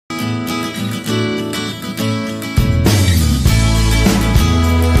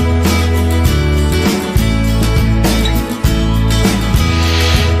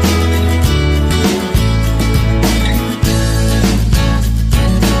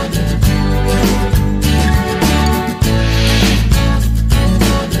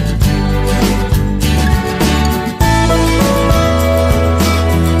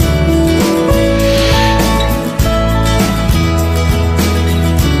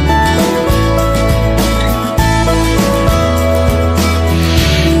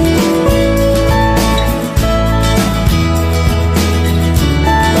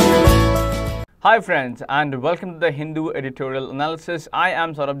Hi friends, and welcome to the Hindu Editorial Analysis. I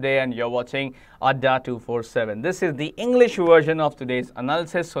am Saurabh and you're watching Adda 247. This is the English version of today's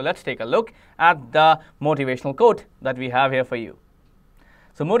analysis. So let's take a look at the motivational quote that we have here for you.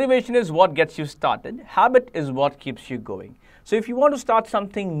 So motivation is what gets you started. Habit is what keeps you going. So if you want to start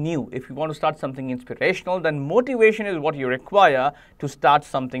something new, if you want to start something inspirational, then motivation is what you require to start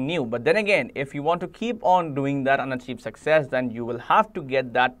something new. But then again, if you want to keep on doing that and achieve success, then you will have to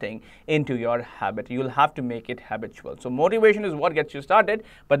get that thing into your habit. You will have to make it habitual. So motivation is what gets you started,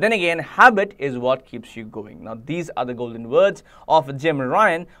 but then again, habit is what keeps you going. Now, these are the golden words of Jim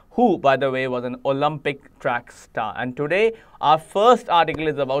Ryan, who, by the way, was an Olympic track star. And today, our first article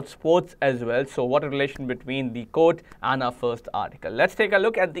is about sports as well. So what a relation between the quote and our first article. Let's take a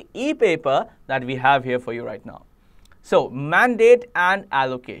look at the e-paper that we have here for you right now. So, mandate and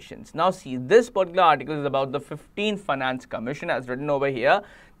allocations. Now see, this particular article is about the 15th Finance Commission as written over here.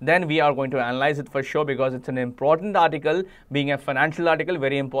 Then we are going to analyze it for sure because it's an important article, being a financial article,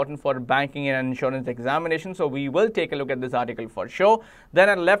 very important for banking and insurance examination. So we will take a look at this article for sure. Then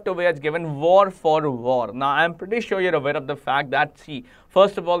at left over here, it's given war for war. Now I'm pretty sure you're aware of the fact that, see,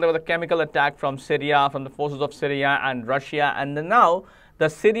 first of all, there was a chemical attack from Syria, from the forces of Syria and Russia, and then now the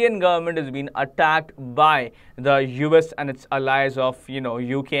Syrian government is being attacked by the US and its allies of,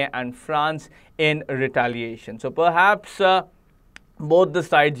 UK and France in retaliation. So perhaps both the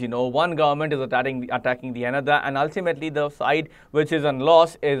sides, one government is attacking the another, and ultimately the side which is on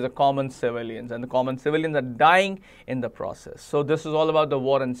loss is the common civilians, and the common civilians are dying in the process. So this is all about the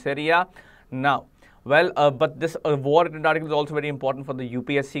war in Syria. Now, but this war article is also very important for the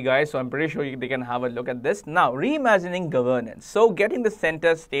UPSC guys, so I'm pretty sure they can have a look at this. Now, reimagining governance. So getting the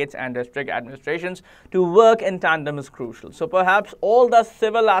center, states and district administrations to work in tandem is crucial. So perhaps all the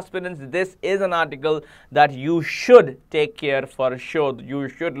civil aspirants, this is an article that you should take care for sure, you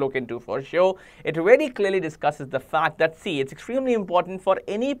should look into for sure. It very clearly discusses the fact that, see, it's extremely important for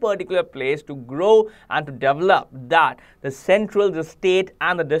any particular place to grow and to develop that the central, the state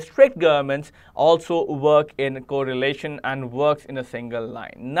and the district governments also work in correlation and works in a single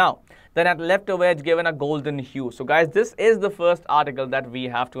line. Now, then at left over it's given a golden hue. So guys, this is the first article that we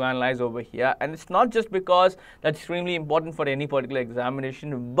have to analyze over here, and it's not just because that's extremely important for any particular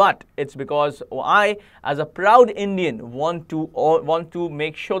examination, but it's because I, as a proud Indian, want to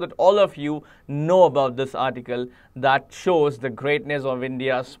make sure that all of you know about this article that shows the greatness of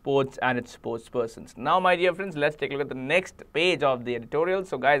India's sports and its sports persons. Now, my dear friends, let's take a look at the next page of the editorial.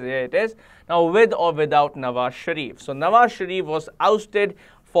 So guys, here it is. Now, with or without Nawaz Sharif. So Nawaz Sharif was ousted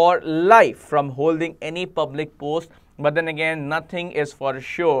for life from holding any public post, but then again, nothing is for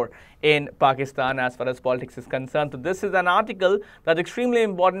sure in Pakistan as far as politics is concerned. So this is an article that's extremely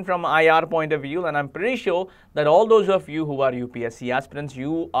important from IR point of view, and I'm pretty sure that all those of you who are UPSC aspirants,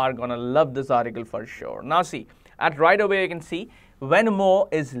 you are gonna love this article for sure. Now see, at right away you can see when more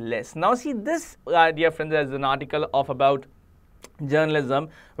is less. Now see, this dear friends is an article of about journalism.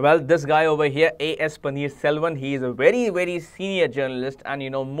 Well, this guy over here, A.S. Paneer Selvan, he is a very, very senior journalist, and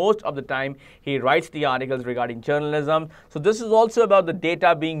most of the time he writes the articles regarding journalism. So this is also about the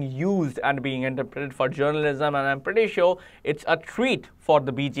data being used and being interpreted for journalism, and I'm pretty sure it's a treat for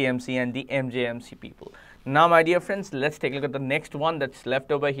the BJMC and the MJMC people. Now, my dear friends, let's take a look at the next one that's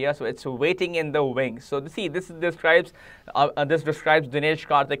left over here. So it's waiting in the wings. So see, this describes Dinesh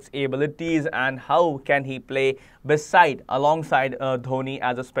Karthik's abilities and how can he play alongside Dhoni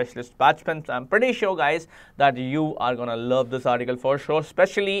as a specialist batsman. So I'm pretty sure, guys, that you are gonna love this article for sure,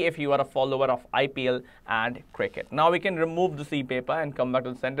 especially if you are a follower of IPL and cricket. Now we can remove the e-paper and come back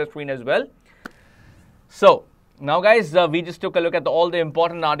to the center screen as well. So now, guys, we just took a look at all the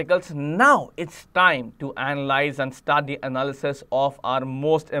important articles. Now it's time to analyze and start the analysis of our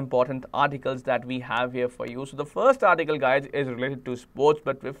most important articles that we have here for you. So the first article, guys, is related to sports.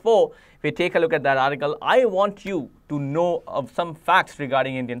 But before we take a look at that article, I want you to know of some facts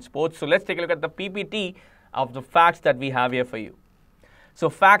regarding Indian sports. So let's take a look at the PPT of the facts that we have here for you. So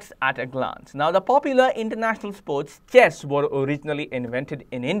facts at a glance. Now, the popular international sports, chess, were originally invented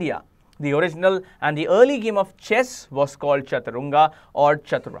in India. The original and the early game of chess was called Chaturanga or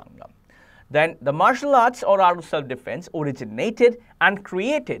Chaturanga. Then the martial arts or art of self-defense originated and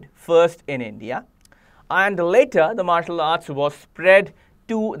created first in India, and later the martial arts was spread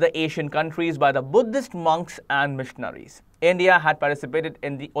to the Asian countries by the Buddhist monks and missionaries. India had participated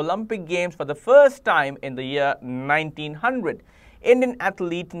in the Olympic Games for the first time in the year 1900. Indian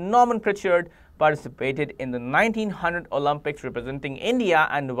athlete Norman Pritchard participated in the 1900 Olympics representing India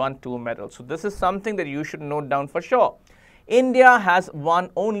and won 2 medals. So this is something that you should note down for sure. India has won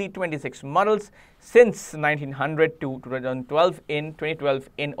only 26 medals since 1900 to 2012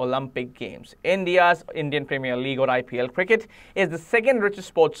 in Olympic Games. India's Indian Premier League or IPL cricket is the second richest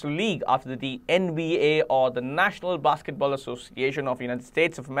sports league after the NBA or the National Basketball Association of the United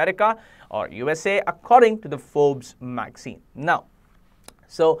States of America or USA, according to the Forbes magazine. Now,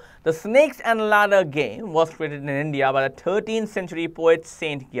 so the snakes and ladder game was created in India by the 13th century poet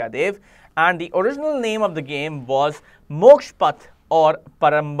Saint Gyadev, and the original name of the game was Mokshpath or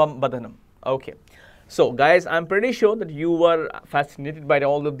Parajumble. Okay. So guys, I'm pretty sure that you were fascinated by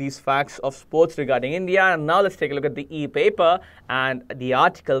all of these facts of sports regarding India, and now let's take a look at the e-paper and the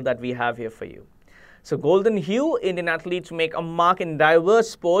article that we have here for you. So Golden Hue, Indian athletes make a mark in diverse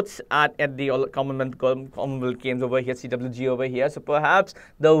sports at the Commonwealth Games over here, CWG over here. So perhaps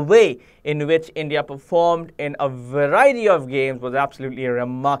the way in which India performed in a variety of games was absolutely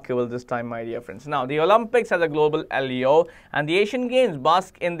remarkable this time, my dear friends. Now, the Olympics has a global allure and the Asian Games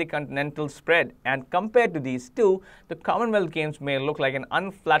bask in the continental spread. And compared to these two, the Commonwealth Games may look like an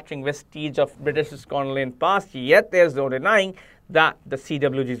unflattering vestige of British colonial past, yet there's no denying that the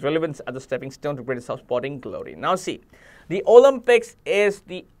CWG's relevance as a stepping stone to British sporting glory. Now see, the Olympics is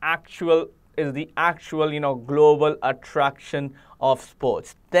the actual global attraction of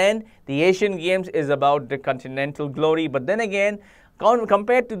sports. Then the Asian Games is about the continental glory, but then again,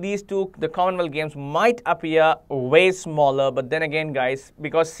 compared to these two, the Commonwealth Games might appear way smaller. But then again, guys,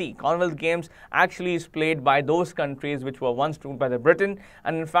 because see, Commonwealth Games actually is played by those countries which were once ruled by the Britain,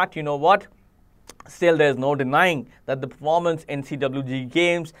 and in fact, you know what? Still, there is no denying that the performance in CWG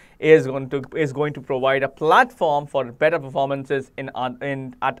Games is going to provide a platform for better performances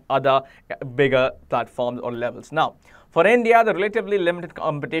at other bigger platforms or levels. Now, for India, the relatively limited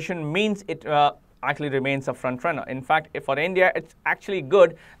competition means it actually remains a front runner. In fact, for India, it's actually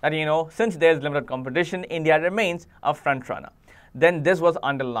good that, since there's limited competition, India remains a front runner. Then this was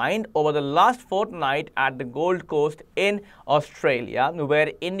underlined over the last fortnight at the Gold Coast in Australia, where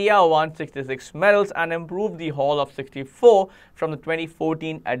India won 66 medals and improved the haul of 64 from the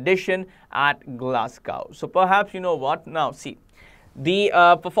 2014 edition at Glasgow. So perhaps, you know what, now see, the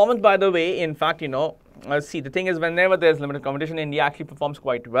performance, by the way, in fact, see, the thing is, whenever there's limited competition, India actually performs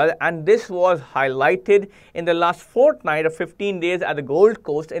quite well, and this was highlighted in the last fortnight of 15 days at the Gold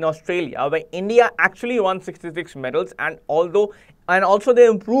Coast in Australia, where India actually won 66 medals, and also they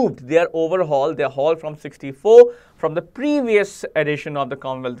improved their haul from 64 from the previous edition of the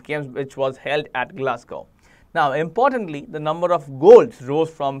Commonwealth Games, which was held at Glasgow. Now, importantly, the number of golds rose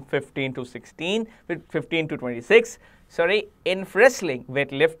from 15 to 26. In wrestling,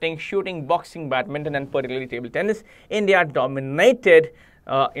 weightlifting, shooting, boxing, badminton, and particularly table tennis, India dominated.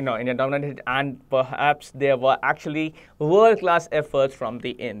 And perhaps there were actually world-class efforts from the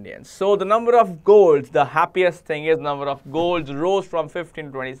Indians. So the number of golds, the happiest thing is number of golds rose from 15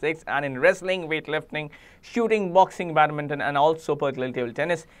 to 26, and in wrestling, weightlifting, shooting, boxing, badminton, and also particularly table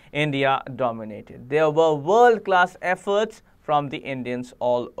tennis, India dominated. There were world-class efforts from the Indians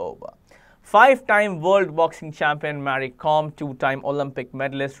all over. 5-time world boxing champion Mary Kom, 2-time Olympic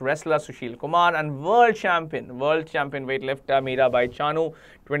medalist wrestler Sushil Kumar, and world champion weightlifter Mirabai Chanu,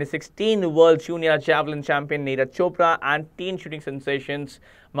 2016 world junior javelin champion Neeraj Chopra, and teen shooting sensations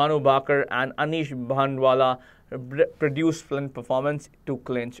Manu Bhaker and Anish Bhandwala produced splendid performance to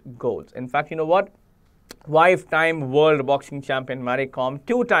clinch golds. In fact, you know what? 5-time world boxing champion Mary Kom,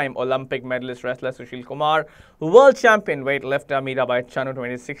 2-time Olympic medalist wrestler Sushil Kumar, world champion weightlifter Mirabai Chanu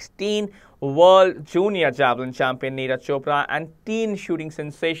 2016, world junior javelin champion Neeraj Chopra, and teen shooting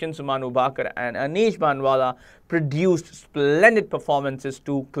sensations Manu Bhaker and Anish Bhandwala produced splendid performances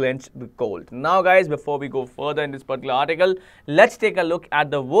to clinch the gold. Now guys, before we go further in this particular article, let's take a look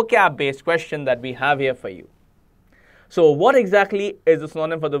at the vocab based question that we have here for you. So what exactly is the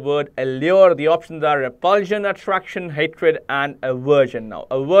synonym for the word allure? The options are repulsion, attraction, hatred, and aversion. Now,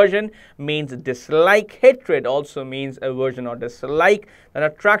 aversion means dislike. Hatred also means aversion or dislike. And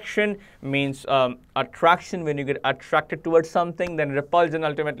attraction means attraction, when you get attracted towards something. Then repulsion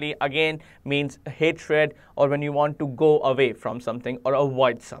ultimately again means hatred, or when you want to go away from something or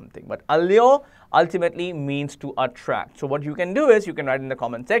avoid something. But allure ultimately means to attract. So what you can do is you can write in the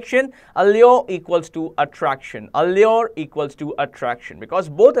comment section, allure equals to attraction. Allure equals to attraction, because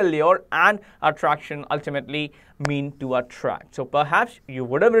both allure and attraction ultimately mean to attract. So perhaps you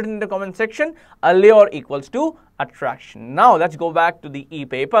would have written in the comment section, allure equals to attraction. Now let's go back to the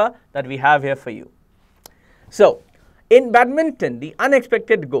e-paper that we have here for you. So In badminton, the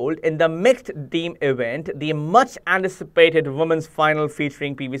unexpected gold in the mixed team event, the much anticipated women's final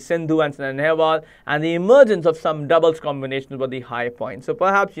featuring PV Sindhu and Saina Nehwal, and the emergence of some doubles combinations were the high points. So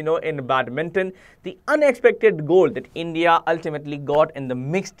perhaps, in badminton, the unexpected gold that India ultimately got in the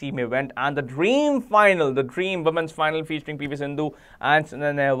mixed team event and the dream women's final featuring PV Sindhu and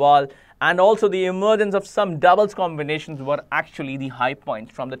Saina Nehwal, and also the emergence of some doubles combinations were actually the high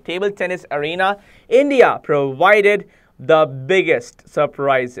points. From the table tennis arena, India provided the biggest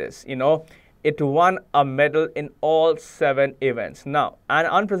surprises. It won a medal in all 7 events. Now, an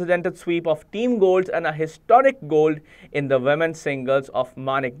unprecedented sweep of team golds and a historic gold in the women's singles of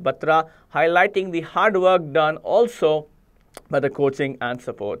Manik Batra, highlighting the hard work done also by the coaching and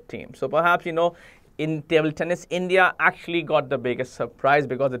support team. So perhaps, in table tennis, India actually got the biggest surprise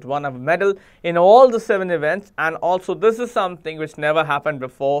because it won a medal in all the 7 events. And also, this is something which never happened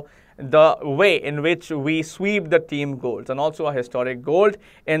before, the way in which we sweep the team golds, and also a historic gold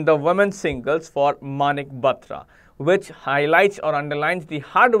in the women's singles for Manik Batra, which highlights or underlines the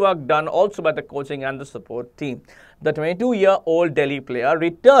hard work done also by the coaching and the support team. The 22-year-old Delhi player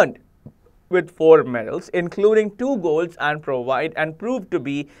returned with 4 medals, including 2 golds, and proved to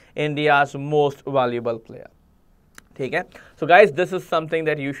be India's most valuable player. Okay? So guys, this is something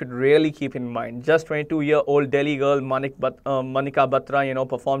that you should really keep in mind. Just 22-year-old Delhi girl Manika Batra,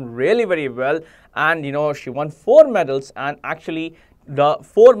 performed really very well, and she won 4 medals, and actually the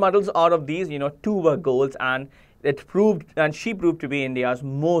 4 medals out of these, 2 were golds, and she proved to be India's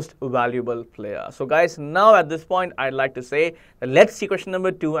most valuable player. So guys, now at this point, I'd like to say that let's see question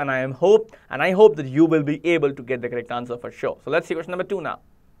number 2, and I hope that you will be able to get the correct answer for sure. So let's see question number 2 now.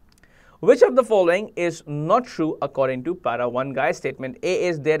 Which of the following is not true according to para 1, guys? Statement A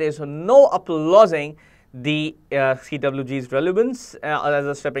is there is no applauding the CWG's relevance as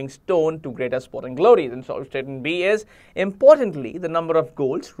a stepping stone to greater sporting glories. And so statement B is, importantly, the number of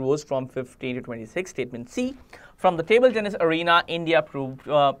golds rose from 15 to 26. Statement C, from the table tennis arena, India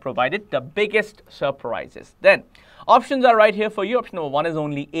provided the biggest surprises. Then, options are right here for you. Option number 1 is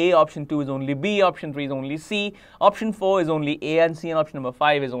only A, option 2 is only B, option 3 is only C, option 4 is only A and C, and option number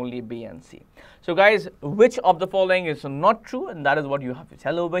 5 is only B and C. So guys, which of the following is not true? And that is what you have to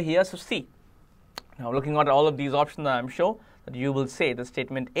tell over here. So C. Now, looking at all of these options, I am sure that you will say the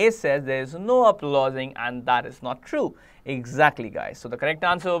statement A says there is no applauding, and that is not true. Exactly, guys. So the correct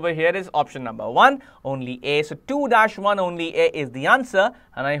answer over here is option number 1, only A. So 2-1, only A is the answer,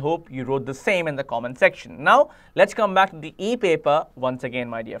 and I hope you wrote the same in the comment section. Now, let's come back to the e-paper once again,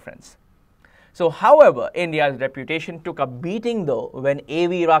 my dear friends. So, however, India's reputation took a beating though when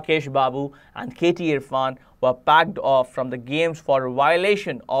A.V. Rakesh Babu and K.T. Irfan were packed off from the games for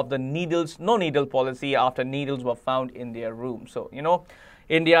violation of the no needle policy after needles were found in their room. So,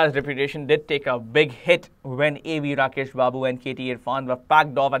 India's reputation did take a big hit when A.V. Rakesh Babu and K.T. Irfan were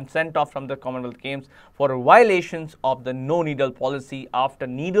packed off and sent off from the Commonwealth Games for violations of the no needle policy after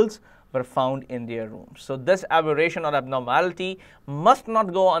needles were found in their rooms. So this aberration or abnormality must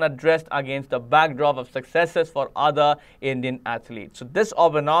not go unaddressed against the backdrop of successes for other Indian athletes. So this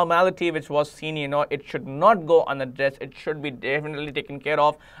abnormality which was seen, it should not go unaddressed. It should be definitely taken care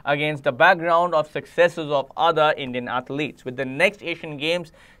of against the background of successes of other Indian athletes. With the next Asian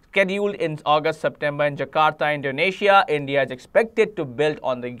Games scheduled in August-September in Jakarta, Indonesia, India is expected to build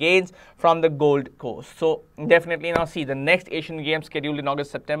on the gains from the Gold Coast. So definitely now see the next Asian Games scheduled in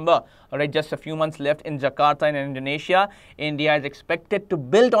August-September, alright, just a few months left in Jakarta in Indonesia. India is expected to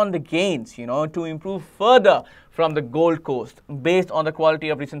build on the gains, to improve further from the Gold Coast. Based on the quality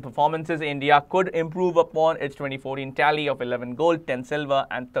of recent performances, India could improve upon its 2014 tally of 11 gold, 10 silver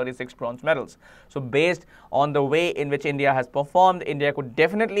and 36 bronze medals. So based on the way in which India has performed, India could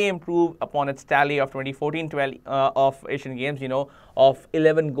definitely improve upon its tally of 2014 of Asian Games, of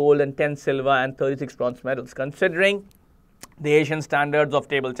 11 gold and 10 silver and 36 bronze medals. Considering the Asian standards of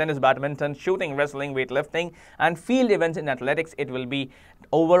table tennis, badminton, shooting, wrestling, weightlifting, and field events in athletics, it will be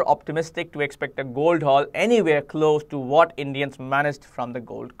over-optimistic to expect a gold haul anywhere close to what Indians managed from the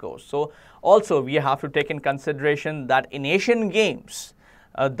Gold Coast. So, also we have to take in consideration that in Asian Games,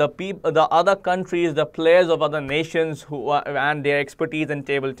 the other countries, the players of other nations and their expertise in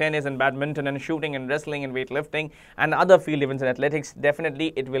table tennis and badminton and shooting and wrestling and weightlifting and other field events in athletics,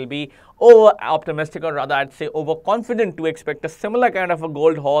 definitely it will be over-optimistic, or rather I'd say overconfident to expect a similar kind of a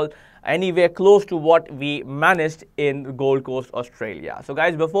gold haul anywhere close to what we managed in Gold Coast, Australia. So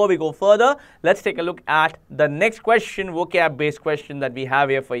guys, before we go further, let's take a look at the next question, vocab-based question that we have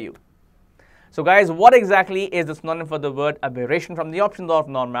here for you. So guys, what exactly is the synonym for the word aberration? From the options of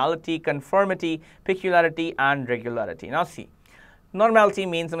normality, conformity, peculiarity and regularity. Now see, Normality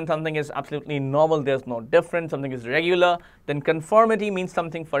means when something is absolutely normal, there's no difference, something is regular. Then conformity means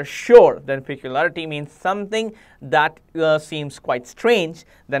something for sure. Then peculiarity means something that seems quite strange.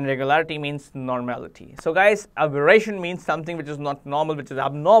 Then regularity means normality. So guys, aberration means something which is not normal, which is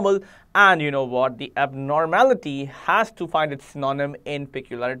abnormal. And you know what? The abnormality has to find its synonym in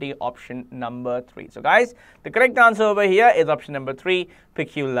peculiarity, option number 3. So guys, the correct answer over here is option number 3,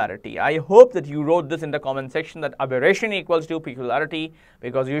 peculiarity. I hope that you wrote this in the comment section, that aberration equals to peculiarity,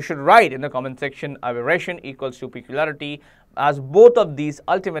 because you should write in the comment section aberration equals to peculiarity, as both of these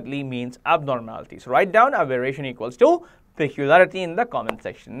ultimately means abnormality. So write down aberration equals to peculiarity in the comment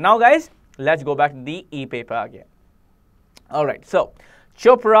section. Now guys, let's go back to the e-paper again. Alright, so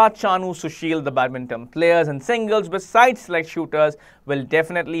Chopra, Chanu, Sushil, the badminton players and singles, besides select shooters, will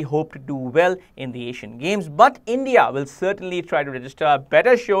definitely hope to do well in the Asian Games. But India will certainly try to register a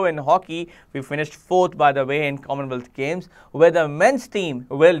better show in hockey. We finished 4th, by the way, in Commonwealth Games, where the men's team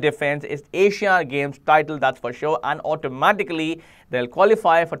will defend its Asian Games title, that's for sure. And automatically, they'll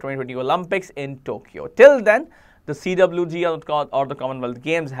qualify for 2020 Olympics in Tokyo. Till then, the CWG or the Commonwealth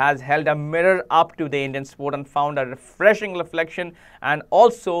Games has held a mirror up to the Indian sport and found a refreshing reflection and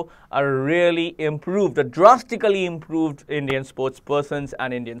also a really improved, a drastically improved Indian sports persons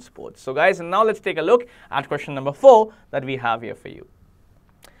and Indian sports. So guys, now let's take a look at question number 4 that we have here for you.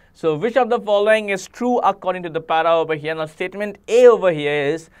 So which of the following is true according to the para over here? Now statement A over here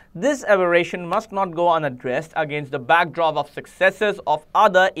is, this aberration must not go unaddressed against the backdrop of successes of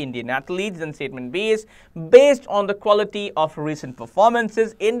other Indian athletes. Then statement B is, based on the quality of recent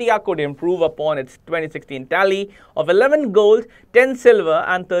performances, India could improve upon its 2016 tally of 11 gold, 10 silver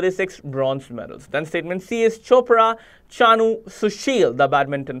and 36 bronze medals. Then statement C is, Chopra, Chanu, Sushil, the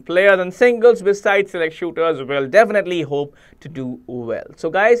badminton players and singles, besides select shooters, will definitely hope to do well. So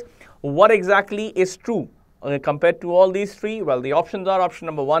guys, what exactly is true compared to all these three? Well, the options are option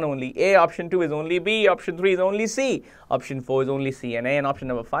number 1 only A, option 2 is only B, option 3 is only C, option 4 is only C and A, and option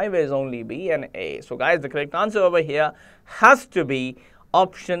number 5 is only B and A. So guys, the correct answer over here has to be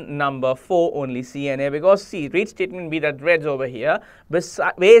option number 4, only C and A, because see, read statement B that reads over here,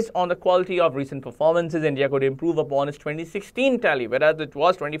 based on the quality of recent performances, India could improve upon its 2016 tally, whereas it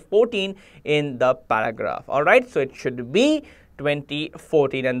was 2014 in the paragraph. Alright, so it should be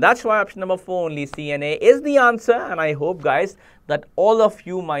 2014, and that's why option number 4, only C and A, is the answer. And I hope guys that all of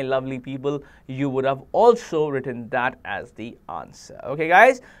you, my lovely people, you would have also written that as the answer. Okay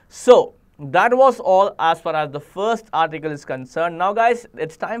guys, so that was all as far as the first article is concerned. Now guys,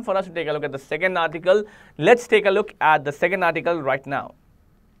 it's time for us to take a look at the second article. Let's take a look at the second article right now.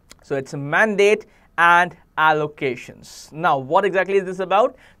 So it's a mandate and allocations. Now, what exactly is this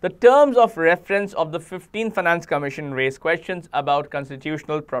about? The terms of reference of the 15th Finance Commission raise questions about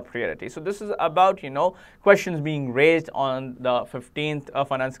constitutional propriety. So this is about, questions being raised on the 15th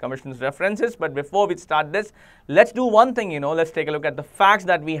Finance Commission's references. But before we start this, let's do one thing, let's take a look at the facts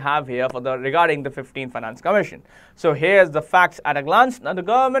that we have here for regarding the 15th Finance Commission. So here's the facts at a glance. Now, the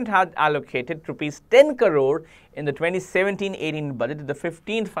government had allocated rupees 10 crore in the 2017-18 budget to the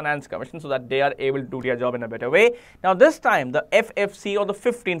 15th Finance Commission so that they are able to do their job in a better way. Now this time the FFC or the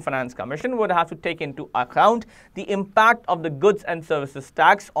 15th Finance Commission would have to take into account the impact of the goods and services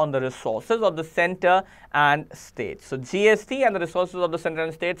tax on the resources of the center and states. So GST and the resources of the center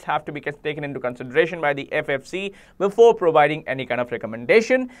and states have to be taken into consideration by the FFC before providing any kind of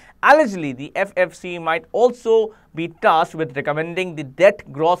recommendation. Allegedly, the FFC might also be tasked with recommending the debt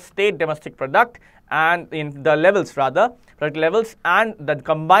gross state domestic product and in the levels product levels and the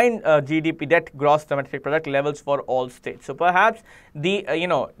combined GDP debt gross domestic product levels for all states. So perhaps the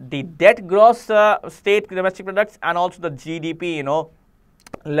the debt gross state domestic products and also the GDP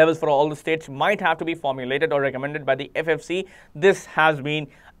levels for all the states might have to be formulated or recommended by the FFC. This has been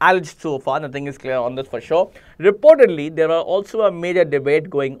alleged so far. Nothing is clear on this for sure. Reportedly, there are also a major debate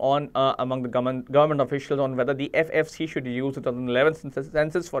going on among the government officials on whether the FFC should use the 2011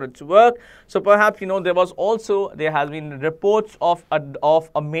 census for its work. So perhaps there has been reports of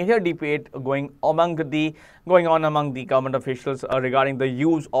a major debate going on among the government officials regarding the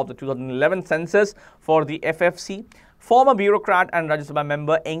use of the 2011 census for the FFC. Former bureaucrat and Rajya Sabha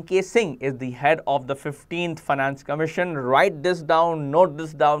member N.K. Singh is the head of the 15th Finance Commission. Write this down, note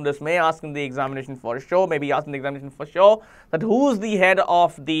this down. This may ask in the examination for sure, maybe ask in the examination for sure, that who's the head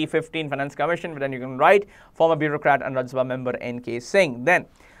of the 15th Finance Commission. But then you can write former bureaucrat and Rajya Sabha member N.K. Singh. Then,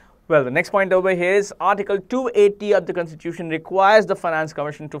 Well, the next point over here is Article 280 of the Constitution requires the Finance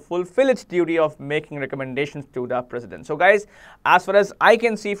Commission to fulfill its duty of making recommendations to the President. So guys, as far as I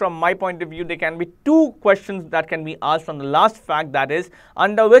can see from my point of view, there can be two questions that can be asked from the last fact, that is,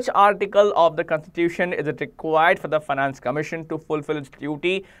 under which article of the Constitution is it required for the Finance Commission to fulfill its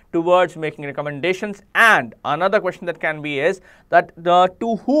duty towards making recommendations, and another question that can be is that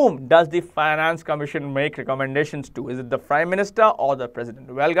to whom does the Finance Commission make recommendations to? Is it the Prime Minister or the President?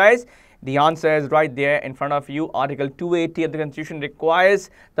 Well guys, the answer is right there in front of you. Article 280 of the Constitution requires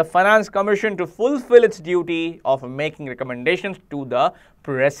the Finance Commission to fulfill its duty of making recommendations to the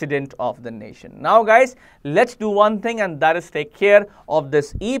President of the nation. Now guys, let's do one thing, and that is take care of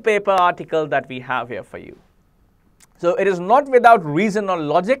this e-paper article that we have here for you. So it is not without reason or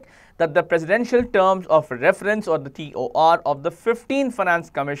logic that the presidential terms of reference, or the TOR, of the 15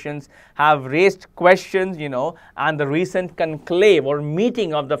 finance commissions have raised questions, and the recent conclave or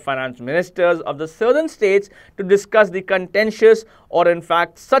meeting of the finance ministers of the southern states to discuss the contentious, or in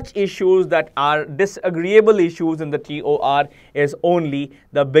fact such issues that are disagreeable issues in the TOR, is only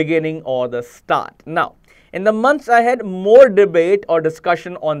the beginning or the start. Now, in the months ahead, more debate or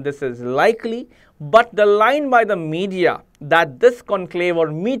discussion on this is likely, but the line by the media that this conclave or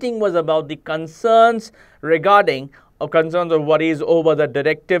meeting was about the concerns regarding or concerns or worries over the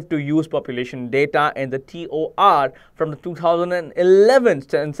directive to use population data in the TOR from the 2011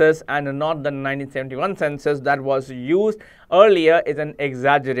 census and not the 1971 census that was used earlier is an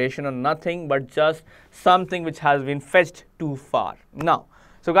exaggeration or nothing but just something which has been fetched too far. Now,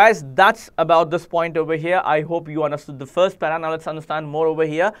 so guys, that's about this point over here. I hope you understood the first para. Now let's understand more over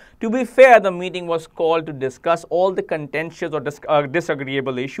here. To be fair, the meeting was called to discuss all the contentious or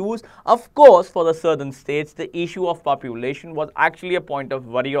disagreeable issues. Of course, for the southern states, the issue of population was actually a point of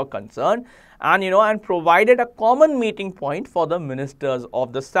worry or concern, and and provided a common meeting point for the ministers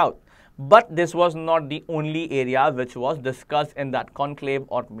of the south. But this was not the only area which was discussed in that conclave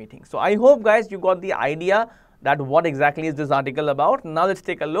or meeting. So I hope guys you got the idea that what exactly is this article about. Now let's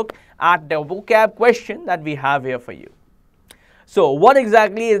take a look at the vocab question that we have here for you. So what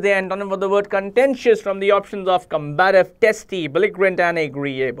exactly is the antonym for the word contentious from the options of combative, testy, belligerent and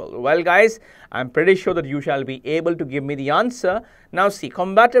agreeable? Well guys, I'm pretty sure that you shall be able to give me the answer. Now see,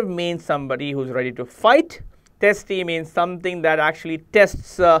 combative means somebody who's ready to fight. Testy means something that actually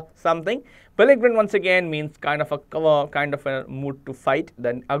tests something. Belligerent once again means kind of a mood to fight.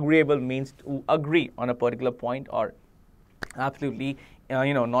 Then agreeable means to agree on a particular point or absolutely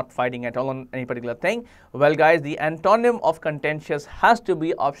not fighting at all on any particular thing. Well guys, the antonym of contentious has to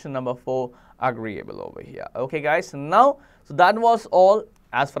be option number 4, agreeable over here. Okay guys, now so that was all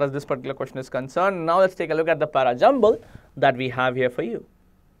as far as this particular question is concerned. Now let's take a look at the parajumble that we have here for you.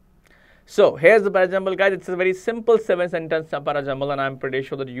 So here's the parajumble guys. It's a very simple 7-sentence parajumble, and I'm pretty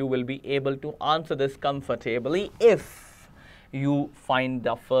sure that you will be able to answer this comfortably if you find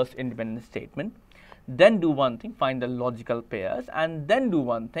the first independent statement. Then do one thing, find the logical pairs, and then do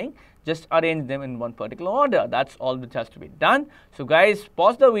one thing, just arrange them in one particular order. That's all which has to be done. So guys,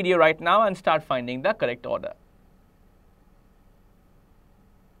 pause the video right now and start finding the correct order.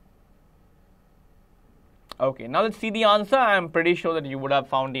 Okay, now let's see the answer. I am pretty sure that you would have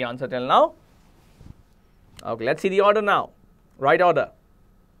found the answer till now. Okay, let's see the order now. Right order.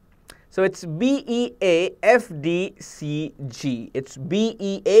 So it's B-E-A-F-D-C-G. It's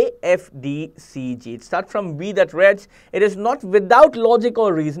B-E-A-F-D-C-G. It starts from B that reads, it is not without logic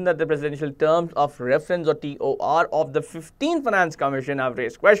or reason that the presidential terms of reference or TOR of the 15th Finance Commission have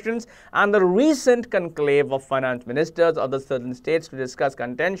raised questions, and the recent conclave of finance ministers of the southern states to discuss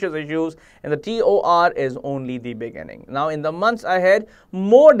contentious issues in the TOR is only the beginning. Now in the months ahead,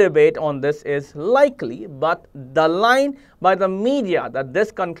 more debate on this is likely, but the line by the media that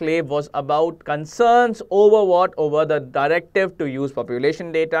this conclave was about concerns over what? Over the directive to use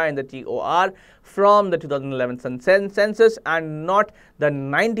population data in the TOR from the 2011 census and not the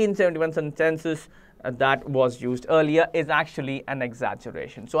 1971 census that was used earlier is actually an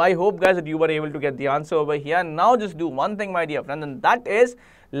exaggeration. So I hope guys that you were able to get the answer over here. Now just do one thing, my dear friend, and that is,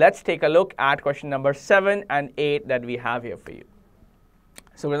 let's take a look at question number 7 and 8 that we have here for you.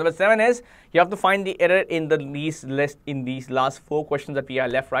 So question number 7 is, you have to find the error in these last 4 questions that we are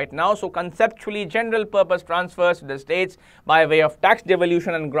left right now. So conceptually, general purpose transfers to the states by way of tax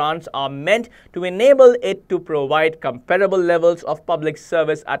devolution and grants are meant to enable it to provide comparable levels of public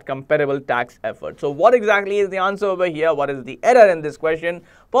service at comparable tax effort. So what exactly is the answer over here? What is the error in this question?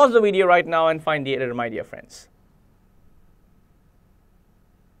 Pause the video right now and find the error, my dear friends.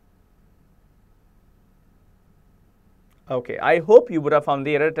 Okay, I hope you would have found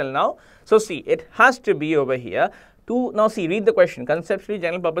the error till now. So see, it has to be over here, Now see, read the question. Conceptually,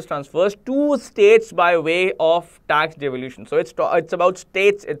 general purpose transfers to states by way of tax devolution. So it's about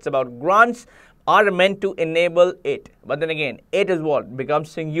states, it's about grants are meant to enable it. But then again, it is what?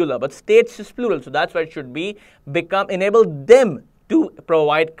 Becomes singular. But states is plural. So that's why it should be enable them to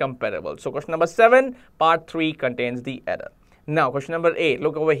provide comparable. So question number 7, part 3 contains the error. Now question number 8,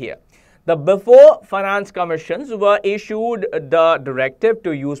 look over here. The before finance commissions were issued the directive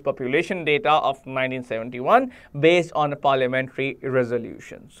to use population data of 1971 based on a parliamentary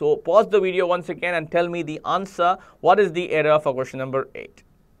resolution. So pause the video once again and tell me the answer. What is the error for question number 8?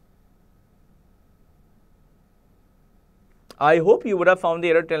 I hope you would have found the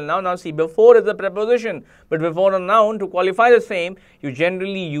error till now. Now see, before is a preposition, but before a noun, to qualify the same, you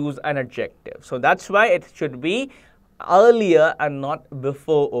generally use an adjective. So that's why it should be earlier and not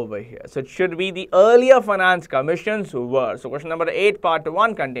before over here. So it should be the earlier finance commissions were. So question number 8, part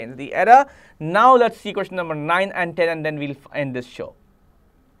 1 contains the error. Now let's see question number 9 and 10 and then we'll end this show.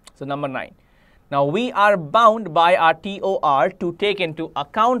 So number 9. Now, we are bound by our TOR to take into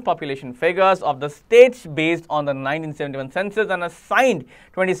account population figures of the states based on the 1971 census and assigned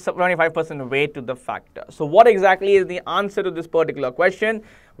 25% weight to the factor. So, what exactly is the answer to this particular question?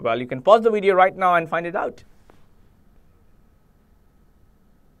 Well, you can pause the video right now and find it out.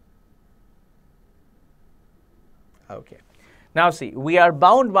 Okay. Now see, we are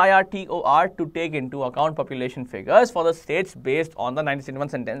bound by our TOR to take into account population figures for the states based on the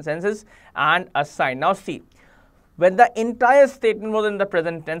 1971 census and assign. Now see, when the entire statement was in the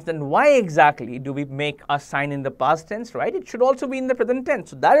present tense, then why exactly do we make assign in the past tense, right? It should also be in the present tense.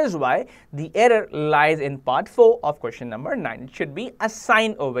 So that is why the error lies in part 4 of question number 9. It should be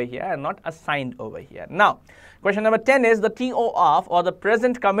assign over here and not assigned over here. Now, question number 10 is the TOR or the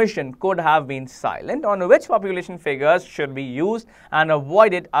present commission could have been silent on which population figures should be used and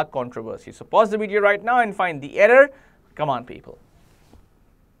avoided a controversy. So pause the video right now and find the error. Come on, people.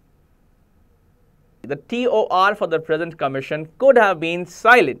 The TOR for the present commission could have been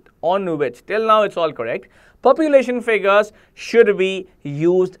silent on which, till now it's all correct, population figures should be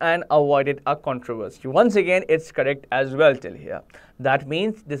used and avoided a controversy. Once again, it's correct as well till here. That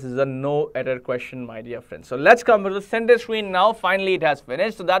means this is a no error question, my dear friends. So let's come to the center screen now. Finally, it has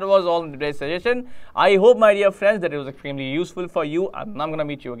finished. So that was all in today's suggestion. I hope, my dear friends, that it was extremely useful for you. And I'm going to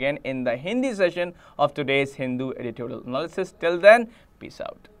meet you again in the Hindi session of today's Hindu Editorial Analysis. Till then, peace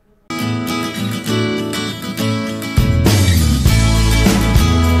out.